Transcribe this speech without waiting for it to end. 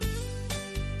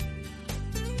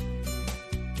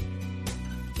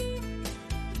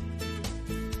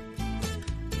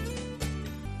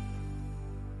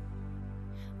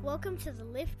Welcome to the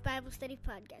Lift Bible Study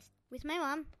Podcast with my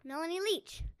mom, Melanie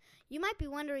Leach. You might be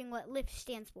wondering what LIFT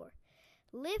stands for.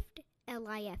 LIFT,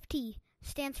 L-I-F-T,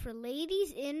 stands for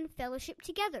Ladies in Fellowship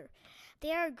Together.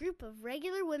 They are a group of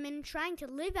regular women trying to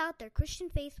live out their Christian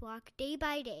faith walk day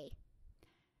by day.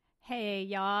 Hey,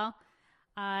 y'all.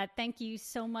 Thank you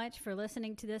so much for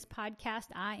listening to this podcast.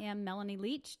 I am Melanie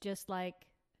Leach, just like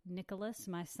Nicholas,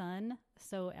 my son,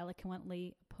 so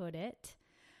eloquently put it.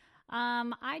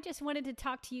 I just wanted to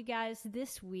talk to you guys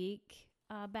this week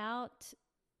about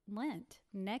Lent.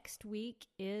 Next week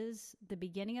is the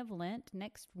beginning of Lent.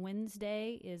 Next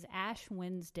Wednesday is Ash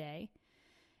Wednesday.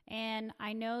 And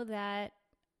I know that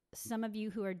some of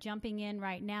you who are jumping in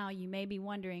right now, you may be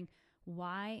wondering,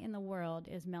 why in the world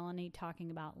is Melanie talking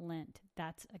about Lent?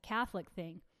 That's a Catholic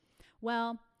thing.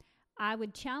 Well, I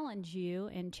would challenge you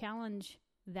and challenge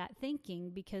that thinking,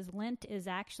 because Lent is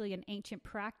actually an ancient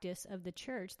practice of the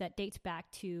church that dates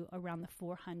back to around the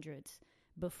 400s,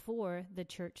 before the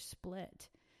church split.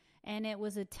 And it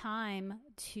was a time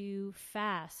to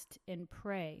fast and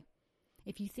pray.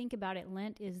 If you think about it,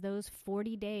 Lent is those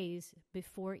 40 days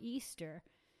before Easter.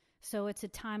 So it's a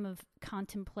time of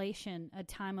contemplation, a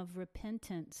time of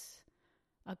repentance,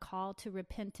 a call to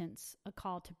repentance, a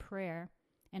call to prayer,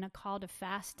 and a call to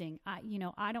fasting.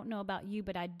 I don't know about you,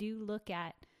 but I do look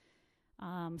at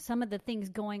some of the things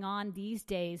going on these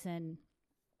days, and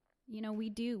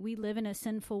we live in a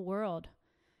sinful world.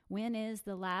 When is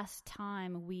the last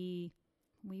time we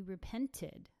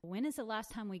repented? When is the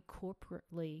last time we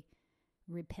corporately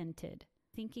repented?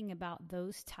 Thinking about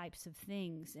those types of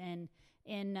things, and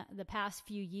in the past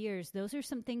few years, those are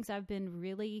some things I've been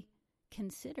really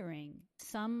considering.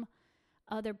 Some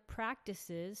other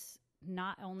practices,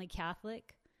 not only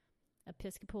Catholic,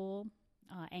 Episcopal,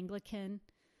 Anglican,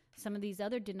 some of these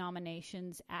other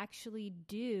denominations actually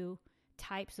do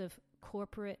types of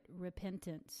corporate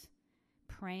repentance,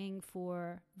 praying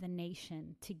for the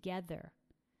nation together,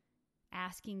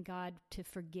 asking God to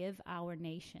forgive our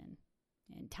nation.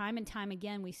 And time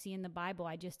again, we see in the Bible,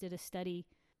 I just did a study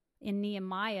in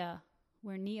Nehemiah,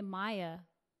 where Nehemiah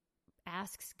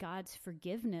asks God's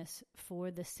forgiveness for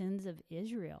the sins of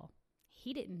Israel.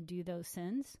 He didn't do those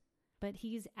sins, but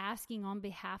he's asking on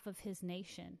behalf of his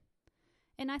nation.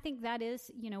 And I think that is,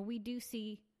 we do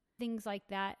see things like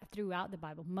that throughout the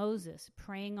Bible. Moses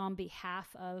praying on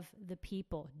behalf of the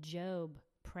people. Job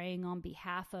praying on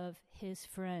behalf of his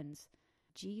friends.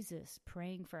 Jesus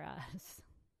praying for us.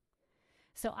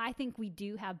 So I think we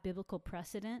do have biblical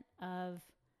precedent of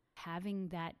having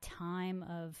that time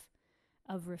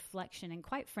of reflection. And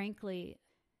quite frankly,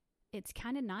 it's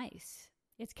kind of nice.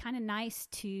 It's kind of nice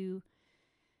to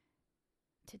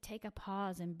take a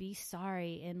pause and be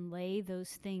sorry and lay those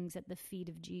things at the feet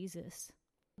of Jesus.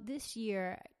 This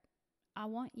year, I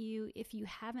want you, if you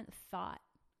haven't thought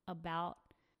about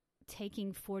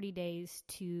taking 40 days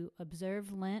to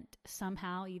observe Lent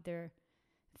somehow, either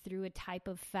through a type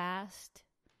of fast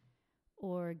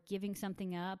or giving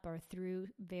something up, or through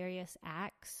various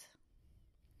acts.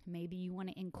 Maybe you want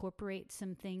to incorporate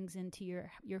some things into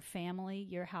your family,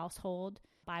 your household,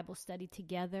 Bible study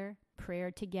together,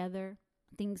 prayer together,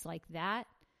 things like that.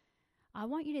 I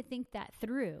want you to think that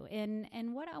through.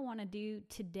 And what I want to do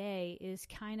today is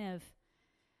kind of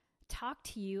talk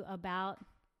to you about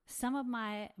some of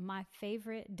my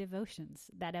favorite devotions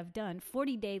that I've done,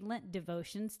 40-day Lent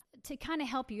devotions, to kind of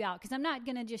help you out, because I'm not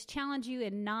going to just challenge you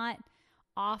and not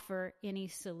offer any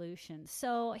solutions.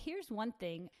 So here's one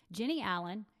thing. Jennie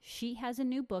Allen, she has a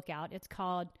new book out. It's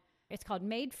called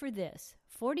Made for This,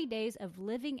 40 Days of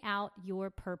Living Out Your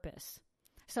Purpose.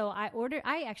 So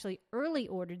I actually early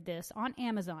ordered this on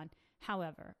Amazon.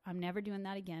 However, I'm never doing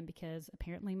that again, because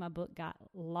apparently my book got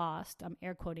lost. I'm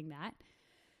air quoting that.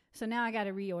 So now I got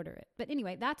to reorder it. But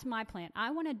anyway, that's my plan.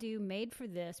 I want to do Made for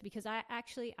This because I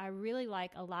really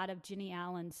like a lot of Jennie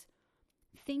Allen's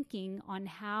thinking on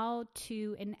how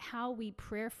we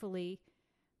prayerfully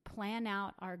plan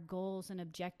out our goals and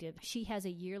objectives. She has a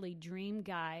yearly dream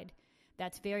guide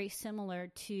that's very similar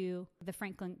to the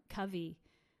Franklin Covey,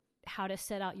 how to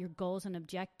set out your goals and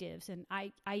objectives. And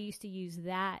I used to use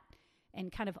that and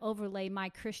kind of overlay my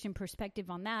Christian perspective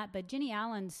on that. But Jennie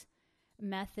Allen's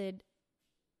method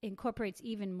incorporates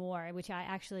even more, which I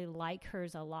actually like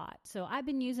hers a lot. So I've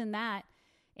been using that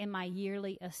in my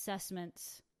yearly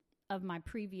assessments of my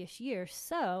previous year.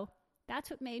 So that's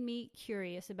what made me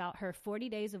curious about her 40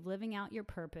 days of living out your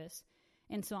purpose.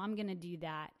 And so I'm going to do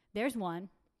that. There's one,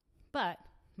 but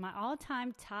my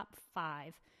all-time top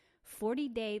 5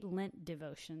 40-day Lent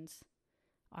devotions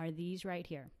are these right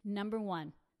here. Number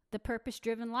 1, The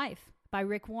Purpose-Driven Life by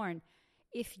Rick Warren.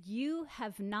 If you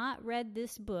have not read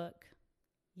this book,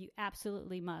 You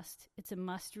absolutely must. It's a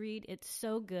must read. It's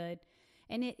so good.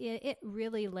 And it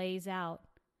really lays out,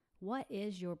 what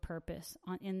is your purpose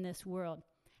in this world?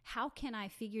 How can I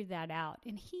figure that out?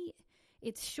 And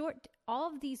it's short. All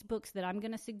of these books that I'm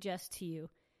going to suggest to you,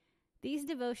 these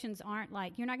devotions aren't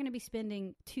like, you're not going to be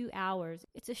spending 2 hours.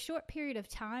 It's a short period of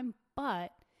time,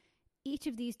 but each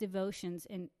of these devotions,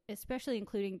 and especially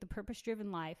including the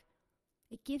Purpose-Driven Life,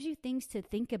 it gives you things to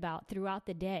think about throughout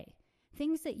the day,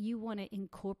 things that you want to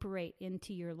incorporate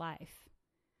into your life.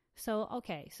 So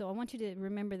I want you to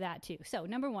remember that too. So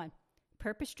number 1,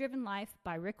 Purpose-Driven Life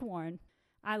by Rick Warren.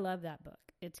 I love that book.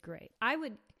 It's great.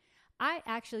 I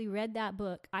actually read that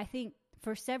book, I think,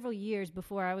 for several years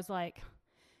before I was like,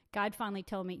 God finally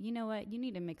told me, you know what, you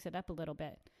need to mix it up a little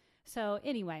bit. So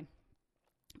anyway,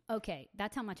 okay,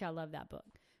 that's how much I love that book.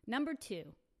 Number 2,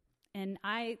 and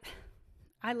I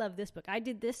love this book. I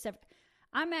did this.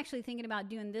 I'm actually thinking about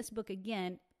doing this book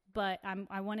again, but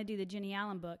I want to do the Jenny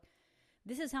Allen book.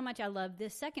 This is how much I love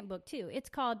this second book too. It's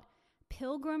called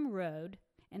Pilgrim Road,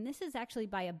 and this is actually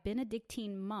by a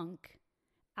Benedictine monk,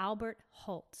 Albert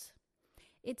Holtz.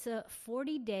 It's a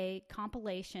 40-day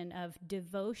compilation of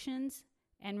devotions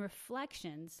and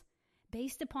reflections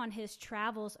based upon his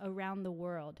travels around the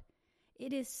world.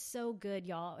 It is so good,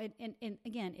 y'all. And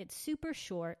again, it's super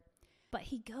short, but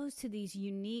he goes to these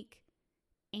unique,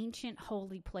 ancient,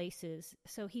 holy places.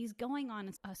 So he's going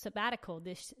on a sabbatical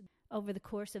over the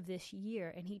course of this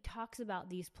year, and he talks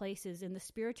about these places and the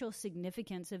spiritual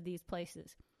significance of these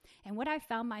places. And what I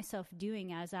found myself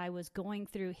doing as I was going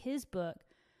through his book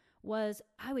was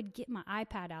I would get my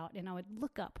iPad out and I would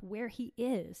look up where he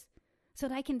is so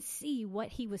that I can see what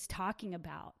he was talking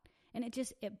about. And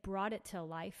it brought it to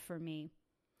life for me.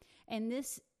 And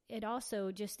it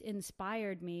also just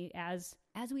inspired me as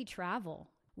we travel.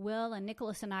 Will and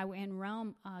Nicholas and I were in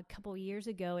Rome a couple years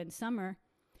ago in summer,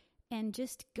 and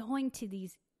just going to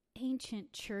these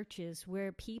ancient churches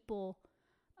where people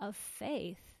of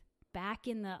faith back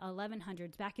in the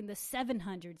 1100s, back in the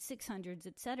 700s, 600s,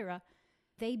 etc.,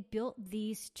 they built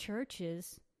these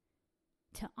churches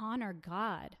to honor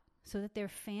God so that their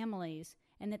families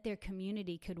and that their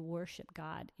community could worship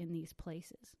God in these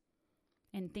places.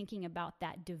 And thinking about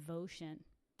that devotion,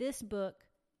 this book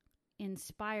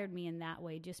inspired me in that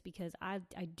way, just because I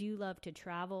do love to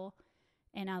travel,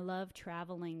 and I love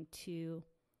traveling to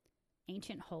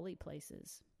ancient holy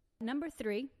places. Number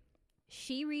 3,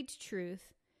 She Reads Truth.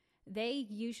 They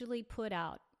usually put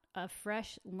out a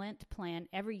fresh Lent plan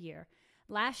every year.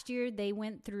 Last year, they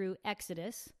went through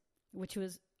Exodus, which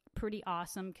was pretty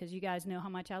awesome because you guys know how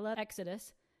much I love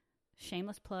Exodus.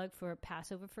 Shameless plug for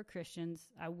Passover for Christians.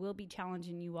 I will be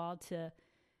challenging you all to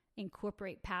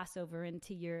incorporate Passover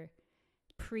into your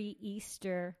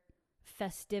pre-Easter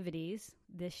festivities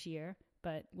this year,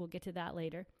 but we'll get to that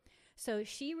later. So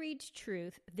She Reads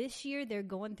Truth. This year, they're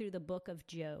going through the book of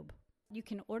Job. You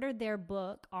can order their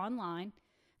book online.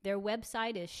 Their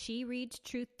website is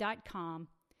shereadstruth.com.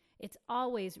 It's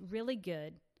always really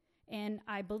good. And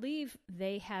I believe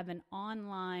they have an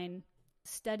online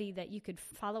study that you could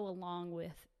follow along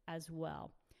with as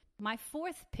well. My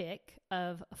 4th pick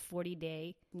of a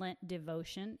 40-day Lent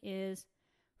devotion is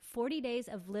 40 Days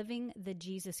of Living the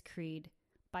Jesus Creed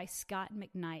by Scott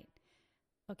McKnight.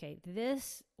 Okay,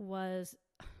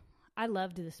 I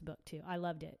loved this book too. I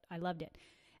loved it.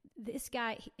 This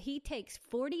guy, he takes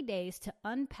 40 days to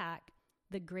unpack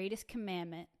the greatest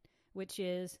commandment, which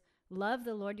is love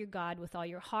the Lord your God with all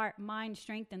your heart, mind,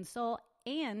 strength, and soul.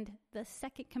 And the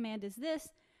second command is this,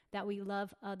 that we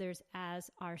love others as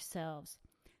ourselves.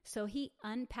 So he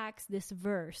unpacks this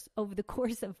verse over the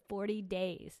course of 40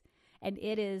 days. And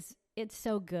it's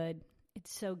so good.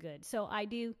 It's so good. So I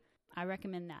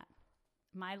recommend that.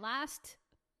 My last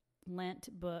Lent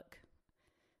book,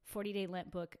 40-day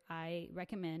Lent book I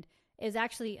recommend is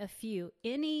actually a few.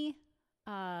 Any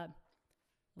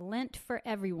Lent for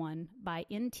Everyone by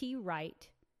N.T. Wright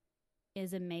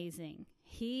is amazing.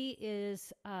 He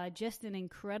is just an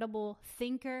incredible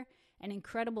thinker, an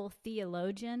incredible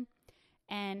theologian,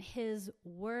 and his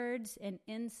words and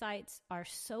insights are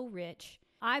so rich.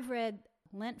 I've read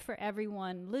Lent for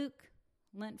Everyone Luke,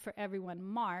 Lent for Everyone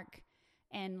Mark,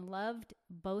 and loved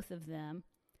both of them.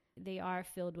 They are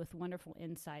filled with wonderful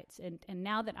insights. And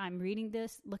now that I'm reading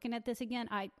this, looking at this again,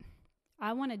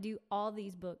 I want to do all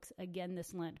these books again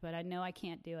this Lent, but I know I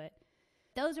can't do it.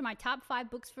 Those are my top 5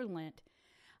 books for Lent.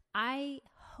 I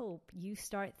hope you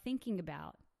start thinking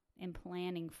about and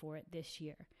planning for it this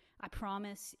year. I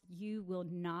promise you will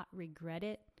not regret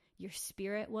it. Your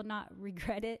spirit will not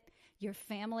regret it. Your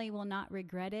family will not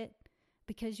regret it,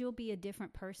 because you'll be a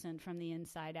different person from the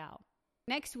inside out.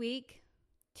 Next week,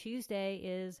 Tuesday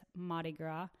is Mardi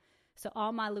Gras. So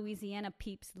all my Louisiana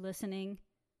peeps listening,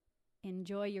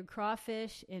 enjoy your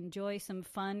crawfish, enjoy some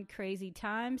fun, crazy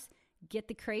times. Get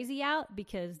the crazy out,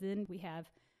 because then we have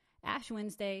Ash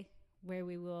Wednesday, where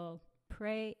we will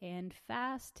pray and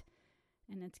fast,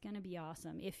 and it's going to be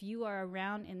awesome. If you are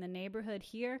around in the neighborhood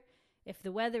here, if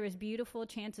the weather is beautiful,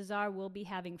 chances are we'll be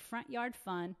having front yard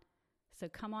fun. So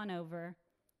come on over.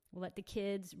 We'll let the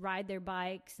kids ride their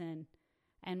bikes, and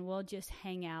we'll just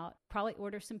hang out. Probably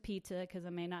order some pizza, because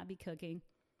I may not be cooking.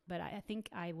 But I think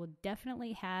I will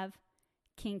definitely have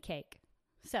king cake.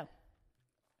 So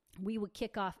we will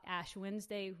kick off Ash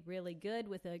Wednesday really good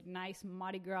with a nice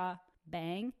Mardi Gras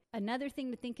bang. Another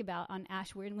thing to think about on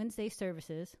Ash Wednesday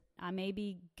services, I may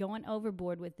be going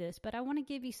overboard with this, but I want to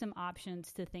give you some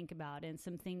options to think about and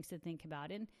some things to think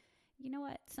about. And you know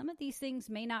what? Some of these things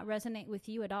may not resonate with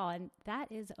you at all, and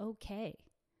that is okay.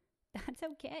 That's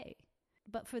okay.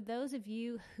 But for those of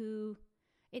you who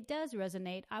it does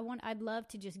resonate, I'd love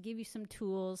to just give you some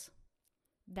tools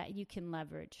that you can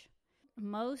leverage.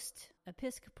 Most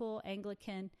Episcopal,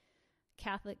 Anglican,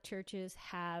 Catholic churches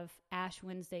have Ash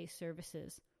Wednesday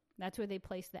services. That's where they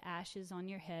place the ashes on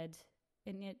your head,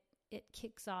 and it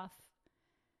kicks off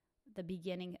the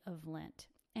beginning of Lent.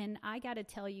 And I got to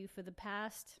tell you, for the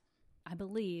past, I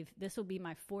believe this will be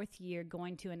my 4th year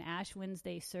going to an Ash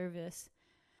Wednesday service.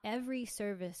 Every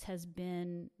service has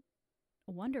been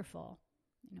wonderful.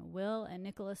 You know, Will and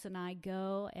Nicholas and I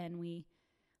go, and we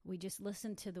just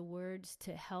listen to the words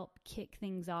to help kick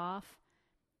things off.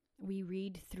 We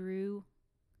read through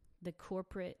the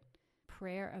corporate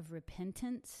prayer of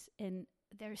repentance, and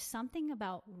there's something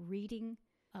about reading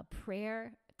a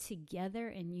prayer together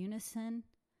in unison.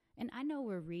 And I know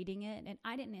we're reading it, and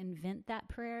I didn't invent that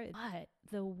prayer, but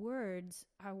the words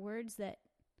are words that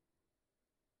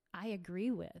I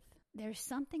agree with. There's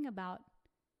something about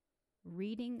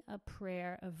reading a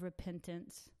prayer of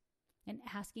repentance and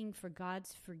asking for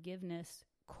God's forgiveness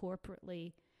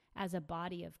corporately as a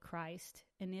body of Christ.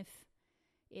 And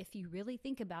if you really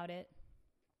think about it,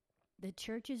 the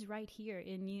church is right here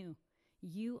in you.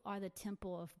 You are the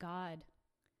temple of God.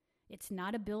 It's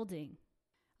not a building.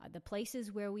 The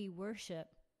places where we worship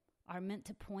are meant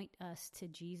to point us to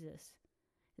Jesus.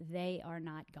 They are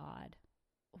not God.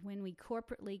 When we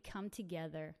corporately come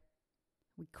together,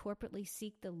 we corporately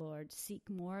seek the Lord, seek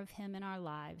more of Him in our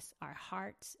lives, our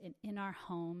hearts, and in our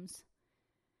homes.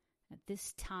 At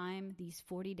this time, these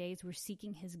 40 days, we're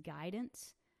seeking His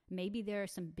guidance. Maybe there are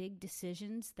some big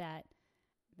decisions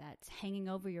that's hanging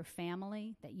over your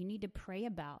family that you need to pray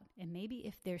about. And maybe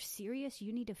if they're serious,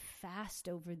 you need to fast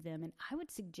over them. And I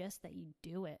would suggest that you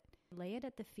do it. Lay it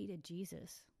at the feet of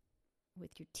Jesus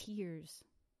with your tears,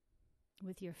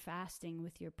 with your fasting,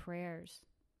 with your prayers.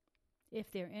 If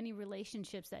there are any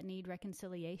relationships that need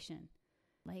reconciliation,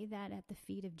 lay that at the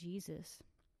feet of Jesus.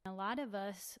 A lot of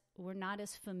us were not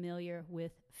as familiar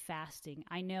with fasting.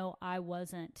 I know I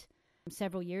wasn't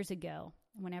several years ago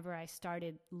whenever I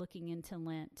started looking into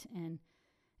Lent and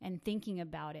thinking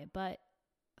about it. But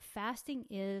fasting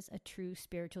is a true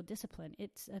spiritual discipline.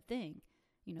 It's a thing.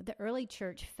 You know, the early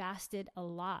church fasted a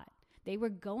lot. They were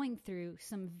going through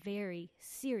some very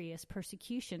serious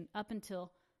persecution up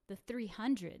until the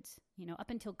 300s, up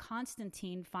until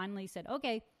Constantine finally said,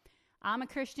 okay, I'm a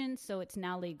Christian, so it's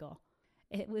now legal.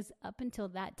 It was up until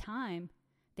that time,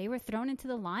 they were thrown into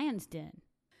the lion's den.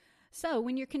 So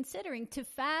when you're considering to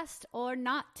fast or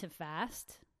not to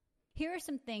fast, here are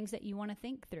some things that you want to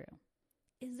think through.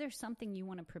 Is there something you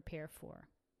want to prepare for?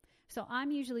 So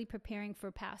I'm usually preparing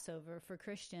for Passover for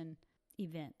Christian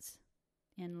events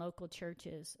in local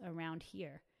churches around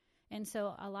here. And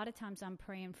so a lot of times I'm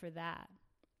praying for that.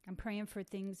 I'm praying for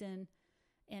things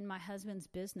in my husband's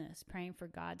business, praying for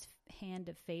God's hand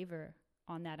of favor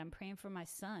on that. I'm praying for my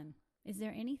son. Is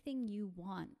there anything you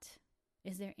want?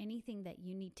 Is there anything that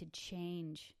you need to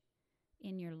change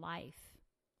in your life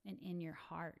and in your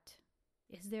heart?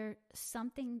 Is there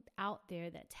something out there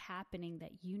that's happening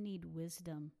that you need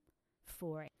wisdom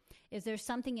for? Is there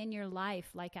something in your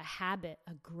life like a habit,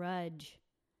 a grudge,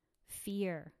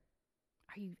 fear?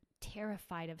 Are you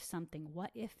terrified of something?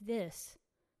 What if this?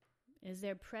 Is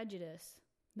there prejudice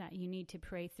that you need to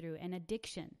pray through? An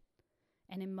addiction,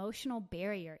 an emotional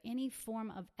barrier, any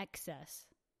form of excess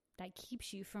that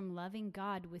keeps you from loving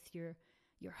God with your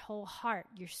whole heart,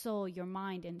 your soul, your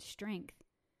mind, and strength,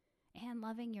 and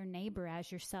loving your neighbor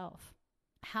as yourself.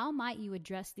 How might you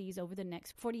address these over the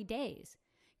next 40 days?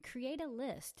 Create a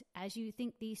list as you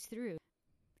think these through.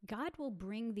 God will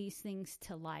bring these things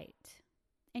to light.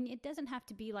 And it doesn't have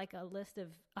to be like a list of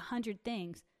 100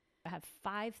 things. I have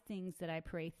 5 things that I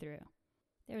pray through.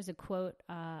 There's a quote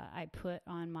I put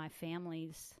on my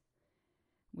family's.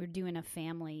 We're doing a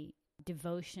family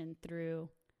devotion through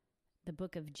the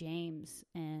book of James,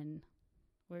 and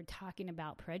we're talking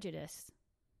about prejudice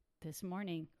this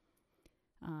morning.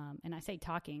 And I say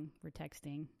talking, we're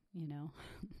texting,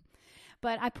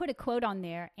 But I put a quote on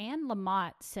there. Anne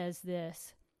Lamott says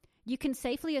this: "You can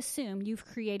safely assume you've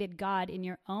created God in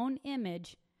your own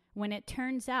image when it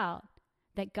turns out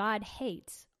that God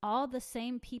hates all the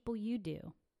same people you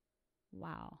do."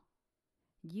 Wow.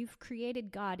 You've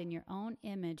created God in your own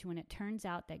image when it turns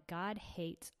out that God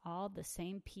hates all the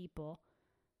same people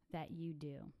that you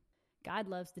do. God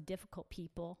loves the difficult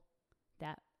people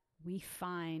that we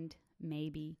find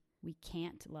maybe we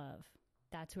can't love.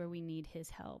 That's where we need his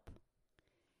help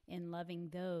in loving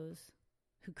those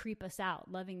who creep us out,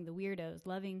 loving the weirdos,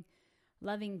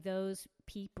 loving those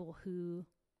people who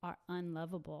are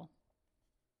unlovable.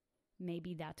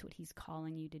 Maybe that's what he's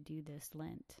calling you to do this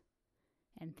Lent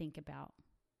and think about.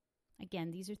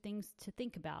 Again, these are things to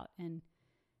think about and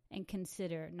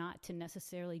consider, not to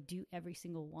necessarily do every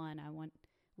single one. I want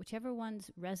whichever ones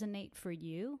resonate for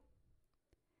you,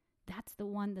 that's the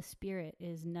one the Spirit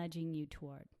is nudging you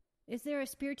toward. Is there a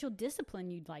spiritual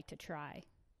discipline you'd like to try?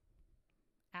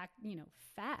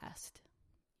 Fast.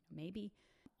 Maybe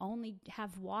only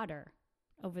have water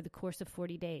over the course of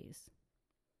 40 days.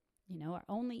 Or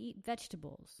only eat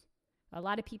vegetables. A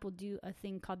lot of people do a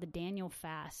thing called the Daniel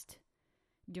fast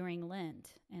during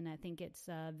Lent, and I think it's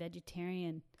a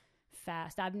vegetarian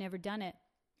fast. I've never done it,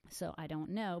 so I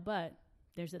don't know, but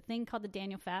there's a thing called the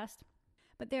Daniel fast.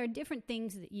 But there are different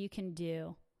things that you can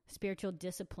do, spiritual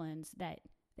disciplines that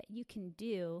you can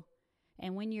do,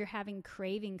 and when you're having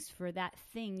cravings for that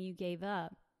thing you gave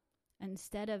up,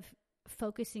 instead of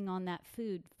focusing on that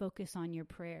food, focus on your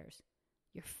prayers,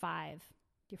 your five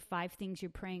things you're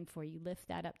praying for. You lift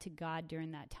that up to God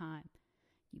during that time.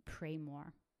 You pray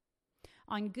more.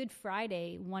 On Good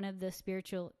Friday, one of the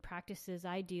spiritual practices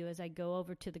I do is I go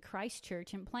over to the Christ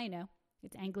Church in Plano.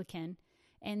 It's Anglican.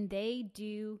 And they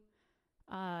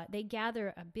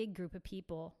gather a big group of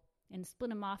people and split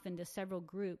them off into several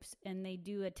groups. And they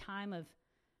do a time of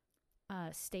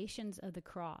Stations of the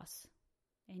Cross.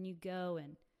 And you go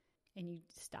and you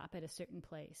stop at a certain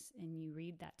place and you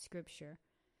read that scripture.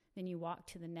 Then you walk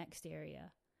to the next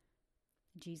area.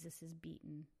 Jesus is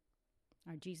beaten,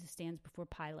 or Jesus stands before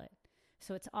Pilate.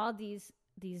 So it's all these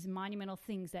monumental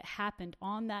things that happened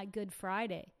on that Good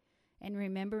Friday, and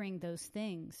remembering those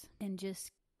things and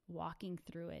just walking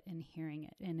through it and hearing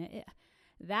it. And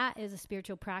that is a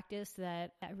spiritual practice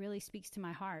that really speaks to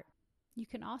my heart. You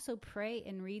can also pray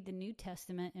and read the New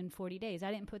Testament in 40 days.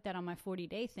 I didn't put that on my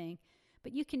 40-day thing,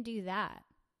 but you can do that.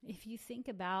 If you think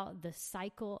about the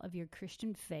cycle of your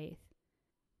Christian faith,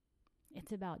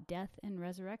 it's about death and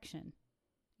resurrection.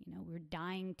 We're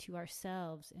dying to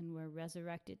ourselves and we're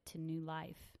resurrected to new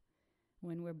life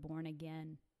when we're born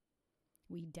again.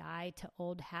 We die to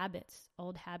old habits.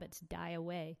 Old habits die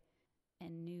away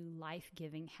and new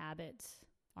life-giving habits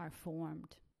are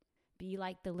formed. Be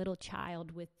like the little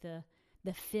child with the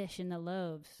fish and the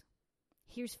loaves.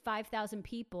 Here's 5,000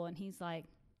 people and he's like,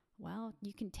 "Well,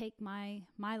 you can take my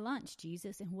lunch,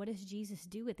 Jesus." And what does Jesus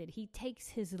do with it? He takes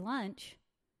his lunch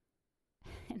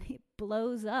and it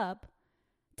blows up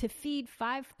to feed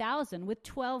 5,000 with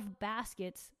 12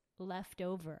 baskets left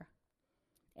over.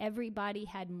 Everybody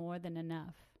had more than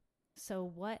enough. So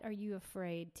what are you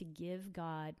afraid to give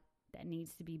God that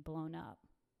needs to be blown up?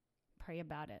 Pray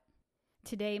about it.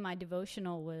 Today, my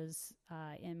devotional was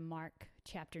in Mark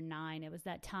chapter 9. It was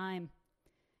that time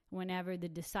whenever the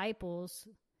disciples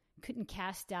couldn't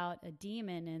cast out a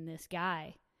demon in this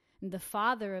guy. And the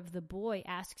father of the boy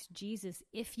asks Jesus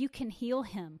if you can heal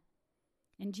him.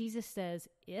 And Jesus says,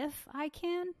 "If I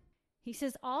can?" He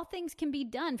says, "All things can be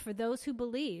done for those who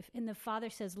believe." And the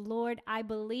father says, "Lord, I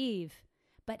believe,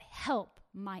 but help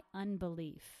my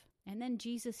unbelief." And then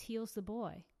Jesus heals the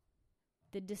boy.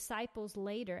 The disciples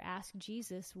later asked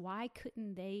Jesus, why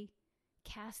couldn't they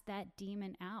cast that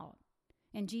demon out?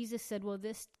 And Jesus said, well,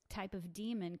 this type of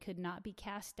demon could not be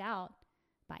cast out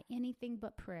by anything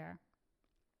but prayer.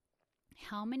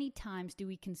 How many times do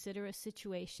we consider a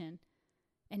situation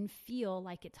and feel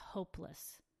like it's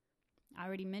hopeless? I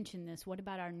already mentioned this. What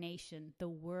about our nation, the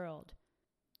world?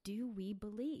 Do we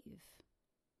believe?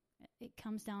 It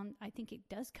comes down, I think it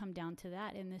does come down to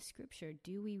that in this scripture.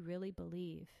 Do we really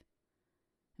believe?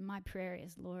 And my prayer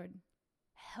is, Lord,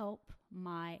 help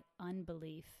my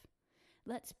unbelief.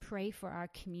 Let's pray for our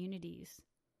communities.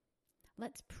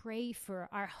 Let's pray for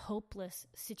our hopeless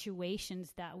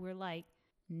situations that we're like,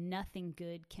 nothing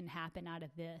good can happen out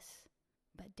of this.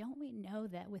 But don't we know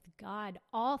that with God,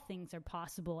 all things are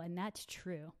possible, and that's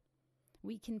true.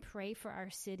 We can pray for our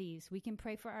cities. We can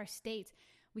pray for our states.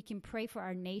 We can pray for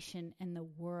our nation and the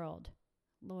world.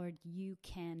 Lord, you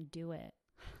can do it.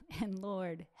 And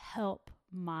Lord, help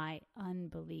my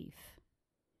unbelief.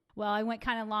 Well, I went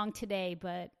kind of long today,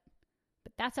 but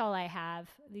that's all I have.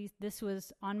 This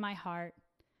was on my heart,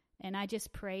 and I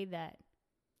just pray that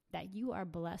you are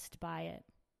blessed by it.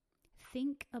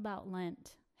 Think about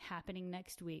Lent happening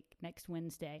next week, next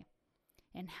Wednesday,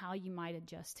 and how you might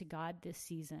adjust to God this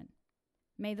season.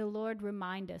 May the Lord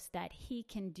remind us that he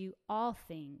can do all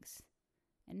things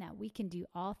and that we can do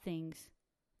all things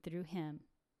through him.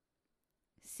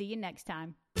 See you next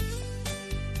time.